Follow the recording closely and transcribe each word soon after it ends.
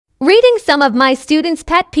Reading some of my students'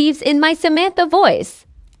 pet peeves in my Samantha voice.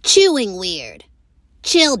 Chewing weird.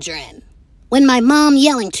 Children. When my mom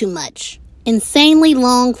yelling too much. Insanely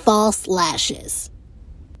long false lashes.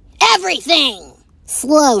 Everything.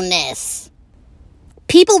 Slowness.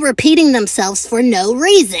 People repeating themselves for no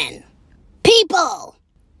reason. People.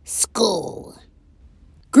 School.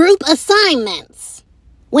 Group assignments.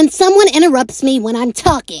 When someone interrupts me when I'm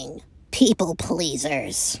talking. People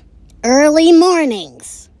pleasers. Early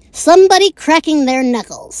mornings. Somebody cracking their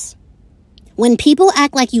knuckles. When people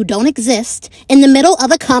act like you don't exist in the middle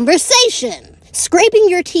of a conversation. Scraping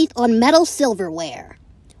your teeth on metal silverware.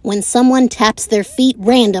 When someone taps their feet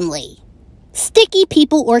randomly. Sticky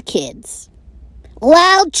people or kids.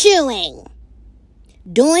 Loud chewing.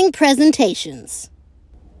 Doing presentations.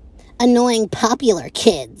 Annoying popular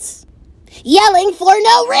kids. Yelling for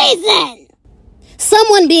no reason.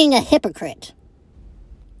 Someone being a hypocrite.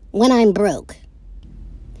 When I'm broke.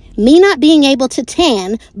 Me not being able to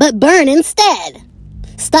tan, but burn instead.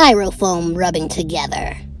 Styrofoam rubbing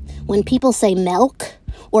together. When people say milk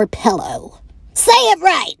or pillow. Say it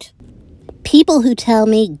right! People who tell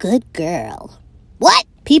me, good girl. What?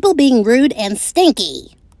 People being rude and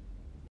stinky.